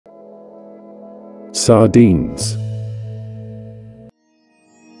Sardines.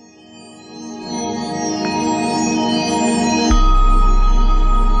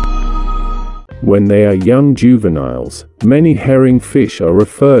 When they are young juveniles, many herring fish are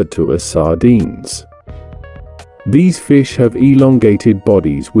referred to as sardines. These fish have elongated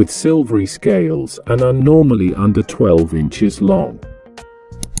bodies with silvery scales and are normally under 12 inches long.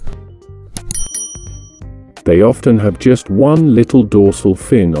 They often have just one little dorsal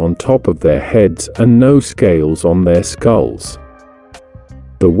fin on top of their heads and no scales on their skulls.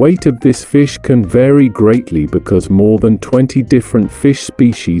 The weight of this fish can vary greatly because more than 20 different fish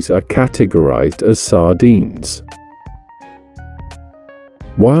species are categorized as sardines.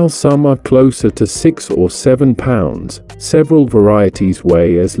 While some are closer to 6 or 7 pounds, several varieties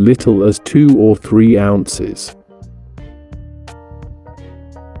weigh as little as 2 or 3 ounces.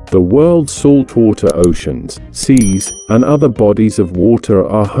 The world's saltwater oceans, seas, and other bodies of water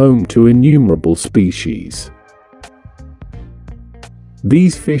are home to innumerable species.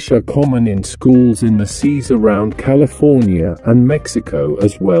 These fish are common in schools in the seas around California and Mexico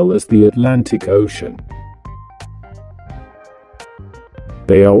as well as the Atlantic Ocean.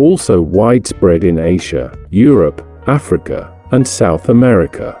 They are also widespread in Asia, Europe, Africa, and South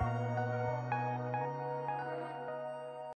America.